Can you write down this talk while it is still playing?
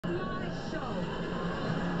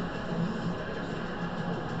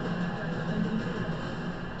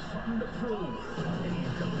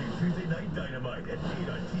Tuesday Night Dynamite at 8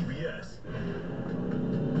 on TBS.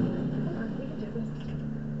 We can do this.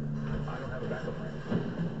 I don't have a backup plan.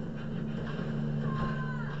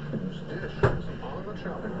 This dish is on the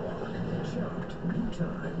chopping block. Chopped, new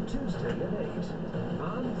time, Tuesday at 8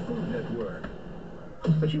 on Food Network.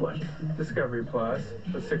 What you watching? Discovery Plus,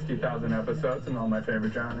 with 60,000 episodes and all my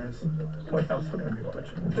favorite genres. What else would I be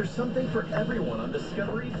watching? There's something for everyone on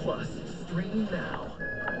Discovery Plus. Stream now.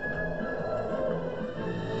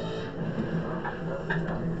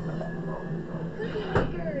 Cookie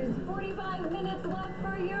makers, 45 minutes left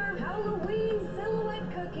for your Halloween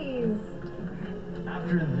silhouette cookies.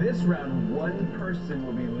 After this round, one person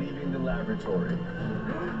will be leaving the laboratory.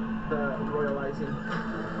 The royal icing.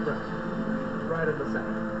 Right at the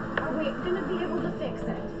center. Are we gonna be able to fix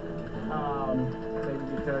it?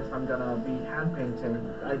 Maybe because I'm gonna be hand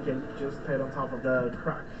painting, I can just put it on top of the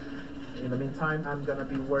crack. In the meantime, I'm gonna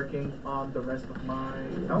be working on the rest of my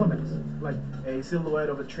elements, like a silhouette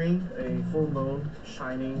of a tree, a full moon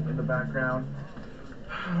shining in the background.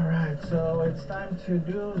 Alright, so it's time to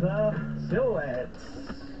do the silhouettes.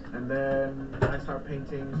 And then I start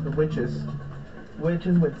painting the witches.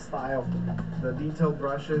 Witches with style. The detailed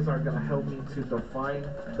brushes are gonna help me to define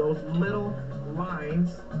those little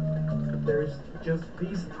lines. There's just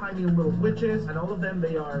these tiny little witches, and all of them,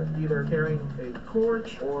 they are either carrying a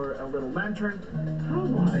torch or a little lantern. Oh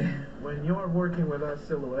my. When you're working with a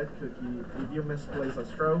silhouette cookie, if you misplace a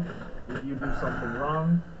stroke, if you do something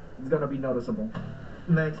wrong, it's gonna be noticeable.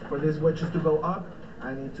 Next, for these witches to go up,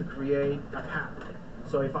 I need to create a path.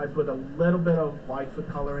 So if I put a little bit of white food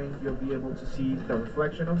coloring, you'll be able to see the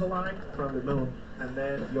reflection of the line from the moon. And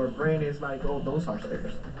then your brain is like, oh, those are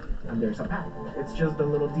stairs. And there's a path. It's just the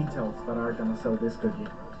little details that are gonna sell this cookie.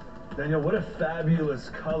 Daniel, what a fabulous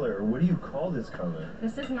color. What do you call this color?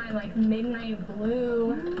 This is my like midnight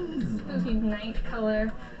blue, spooky night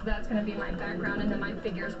color. That's gonna be my background, and then my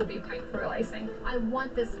figures will be pipe through icing. I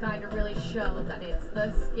want this sky to really show that it's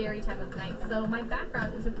the scary time of night, so my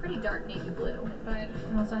background is a pretty dark navy blue. But I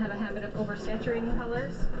also have a habit of oversaturating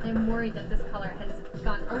colors. I'm worried that this color has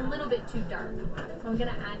gone a little bit too dark. So I'm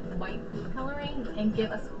gonna add white food coloring and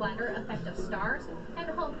give a splatter effect of stars, and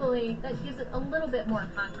hopefully that gives it a little bit more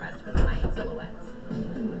contrast with my silhouettes.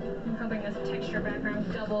 I'm hoping this texture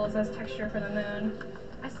background doubles as texture for the moon.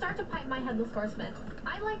 I start to pipe my headless horseman.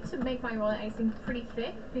 I like to make my royal icing pretty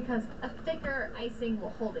thick because a thicker icing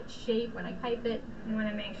will hold its shape when I pipe it. I want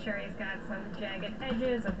to make sure he's got some jagged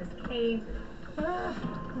edges of his cape.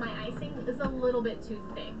 My icing is a little bit too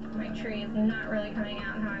thick. My tree is not really coming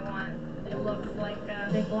out how I want. It looks like a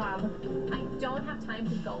big blob. I don't have time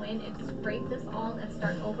to go in and scrape this all and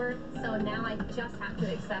start over, so now I just have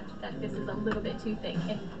to accept that this is a little bit too thick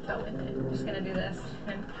and go with it. I'm just gonna do this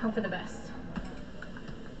and hope for the best.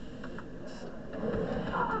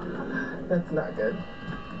 That's not good.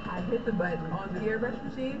 I hit the button on the airbrush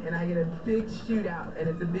machine and I get a big shootout, and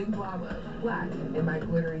it's a big blob of black in my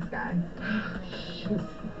glittery sky.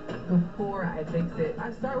 Before I fix it,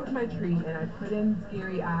 I start with my tree and I put in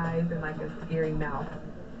scary eyes and like a scary mouth.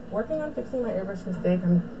 Working on fixing my airbrush mistake,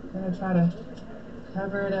 I'm gonna try to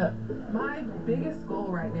cover it up. My biggest goal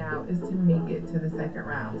right now is to make it to the second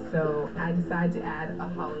round. So I decide to add a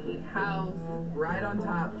Halloween house right on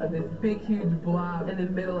top of this big huge blob in the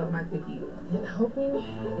middle of my cookie. And hoping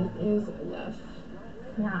it is enough.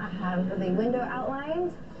 Now I have the window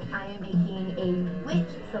outlined. I am making a witch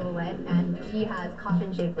silhouette, and she has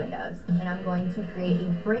coffin-shaped windows. And I'm going to create a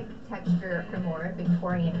brick texture for more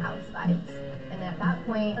Victorian house vibes. And at that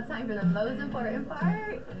point, it's time for the most important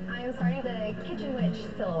part. I am starting the kitchen witch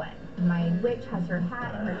silhouette. My witch has her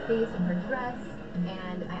hat and her face and her dress,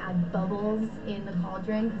 and I add bubbles in the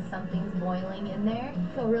cauldron because something's boiling in there.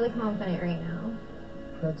 I feel really confident right now.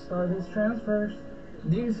 Let's start these transfers.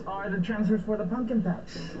 These are the transfers for the pumpkin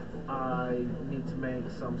patch. I need to make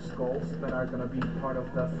some skulls that are going to be part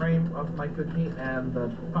of the frame of my cookie, and the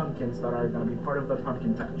pumpkins that are going to be part of the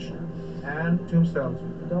pumpkin patch. And tombstones.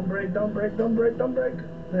 Don't break, don't break, don't break, don't break.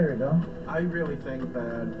 There we go. I really think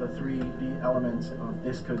that the 3D elements of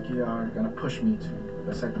this cookie are going to push me to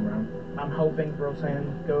the second round. I'm hoping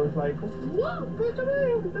Roseanne goes like, whoa,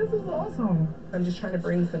 this is awesome. I'm just trying to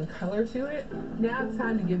bring some color to it. Now it's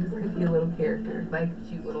time to give this cookie a little character, like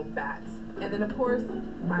cute little bats. And then of course,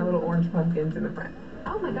 my little orange pumpkins in the front.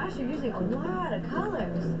 Oh my gosh, you're using a lot of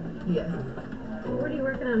colors. Yes. What are you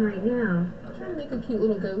working on right now? I'm trying to make a cute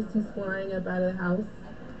little ghost who's flying up out of the house.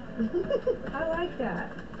 I like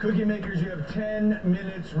that. Cookie makers, you have 10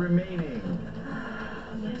 minutes remaining.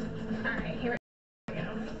 All right, here we go.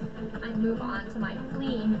 I'm move on to my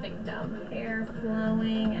fleeing victim. Hair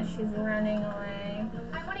flowing as she's running away.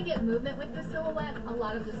 I want to get movement with the silhouette. A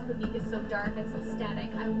lot of this cookie is so dark and so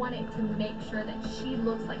static. I want it to make sure that she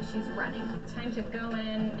looks like she's running. Time to go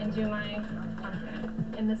in and do my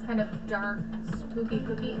pumpkin. In this kind of dark, spooky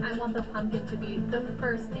cookie, I want the pumpkin to be the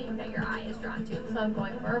first thing that your eye is drawn to. So I'm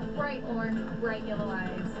going for a bright orange, bright yellow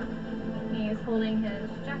eyes. He's holding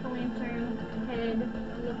his jack-o'-lantern head,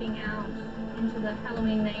 looking out into the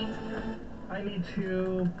Halloween night. I need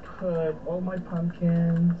to put all my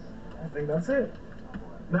pumpkins. I think that's it.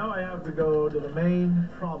 Now I have to go to the main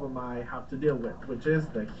problem I have to deal with, which is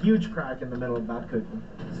the huge crack in the middle of that cookie.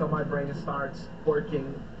 So my brain starts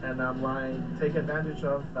working, and I'm like, take advantage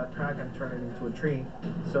of that crack and turn it into a tree.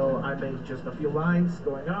 So I make just a few lines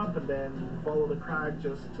going up, and then follow the crack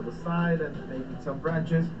just to the side, and maybe some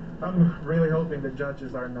branches. I'm really hoping the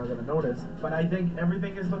judges are not gonna notice, but I think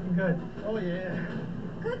everything is looking good. Oh yeah.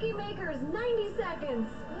 Cookie makers, 90 seconds.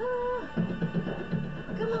 Ah.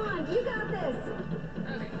 Come on, you got this.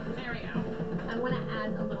 Okay, there we go. I want to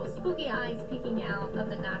add a little spooky eyes peeking out of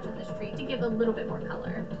the notch of the street to give a little bit more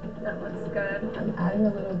color. That looks good. I'm adding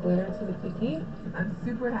a little glitter to the cookie. I'm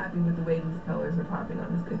super happy with the way these colors are popping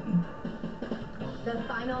on this cookie. The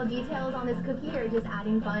final details on this cookie are just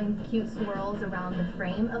adding fun, cute swirls around the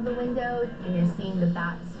frame of the window, and you're seeing the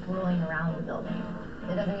bats swirling around the building.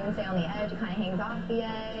 It doesn't even stay on the edge, it kind of hangs off the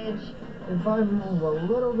edge. If I move a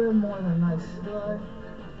little bit more than I should,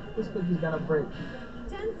 this cookie's gonna break.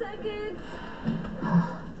 10 seconds.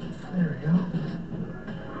 There we go.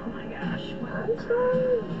 Oh my gosh. That's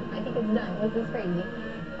right. I think it's done. This is crazy.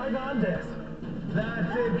 I got this.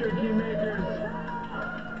 That's it, cookie makers.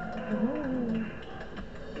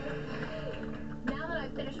 Now that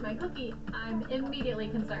I've finished my cookie, I'm immediately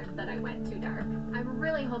concerned that I went too dark. I'm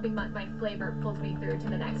really hoping that my flavor pulls me through to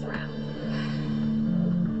the next round.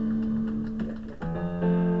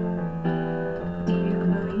 Do you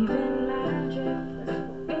believe in magic?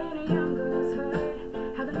 In a young girl's heart,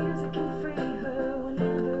 how the music can free her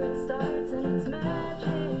whenever it starts and it's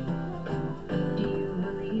magic. Do you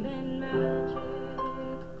believe in magic?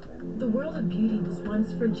 The world of beauty was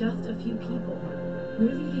once for just a few people.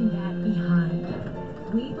 We're leaving that behind.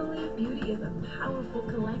 We believe beauty is a powerful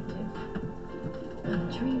collective of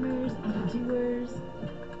dreamers and doers,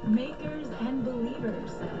 makers and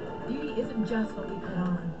believers. Beauty isn't just what we put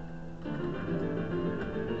on.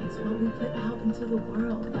 It's what we put out into the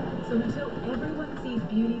world. So until everyone sees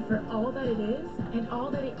beauty for all that it is and all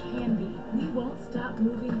that it can be, we won't stop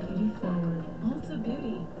moving beauty forward. Ulta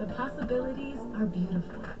Beauty, the possibilities are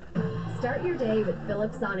beautiful. Start your day with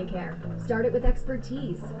Philips Sonicare. Start it with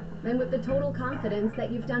expertise and with the total confidence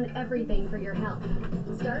that you've done everything for your health.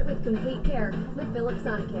 Start with complete care with Philips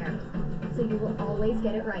Sonicare, so you will always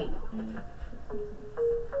get it right.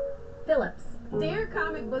 Philips. Dear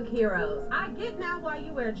comic book heroes, I get now why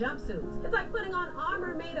you wear jumpsuits. It's like putting on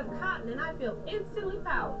armor made of cotton, and I feel instantly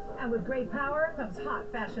powerful. And with great power comes hot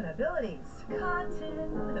fashion abilities.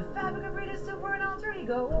 Cotton, the fabric of Rita's super and alter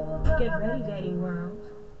ego. Get ready, dating world.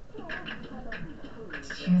 Did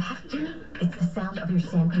you hear that, Jimmy? It's the sound of your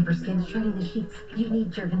sandpaper skin shredding the sheets. You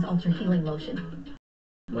need Jergens Ultra Healing Lotion.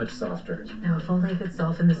 Much softer. Now, if only I could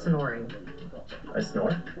soften the snoring. I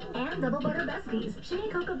snore? And Double Butter Besties. Shea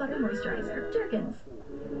Cocoa Butter Moisturizer. Jergens.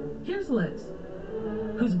 Here's Liz,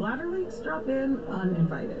 whose bladder leaks drop in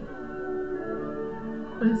uninvited.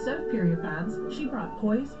 But instead of period pads, she brought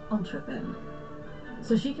Poise Ultra Thin,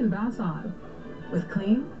 so she can bounce on with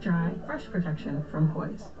clean, dry, fresh protection from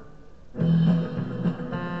Poise.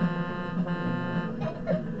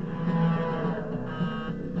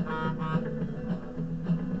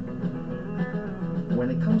 When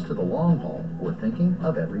it comes to the long haul, we're thinking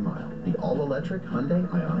of every mile. The all-electric Hyundai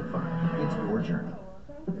Ioniq 5. It's your journey.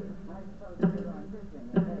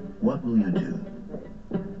 What will you do?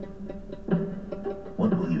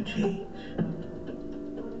 What will you change?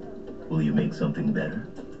 Will you make something better?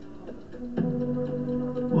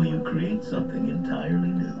 Will you create something entirely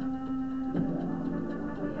new?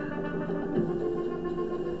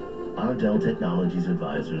 Our Dell Technologies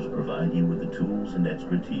advisors provide you with the tools and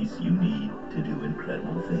expertise you need to do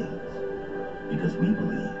incredible things. Because we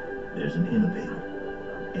believe there's an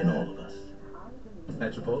innovator in all of us.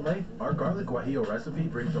 At Chipotle, our garlic guajillo recipe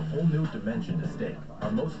brings a whole new dimension to steak.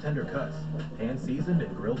 Our most tender cuts, hand-seasoned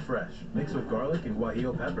and grilled fresh, mixed with garlic and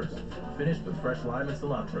guajillo peppers, finished with fresh lime and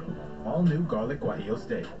cilantro. All new garlic guajillo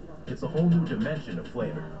steak. It's a whole new dimension of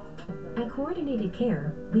flavor. At Coordinated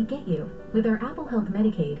Care, we get you. With our Apple Health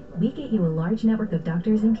Medicaid, we get you a large network of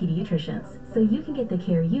doctors and pediatricians, so you can get the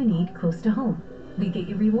care you need close to home. We get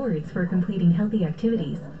you rewards for completing healthy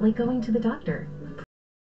activities, like going to the doctor,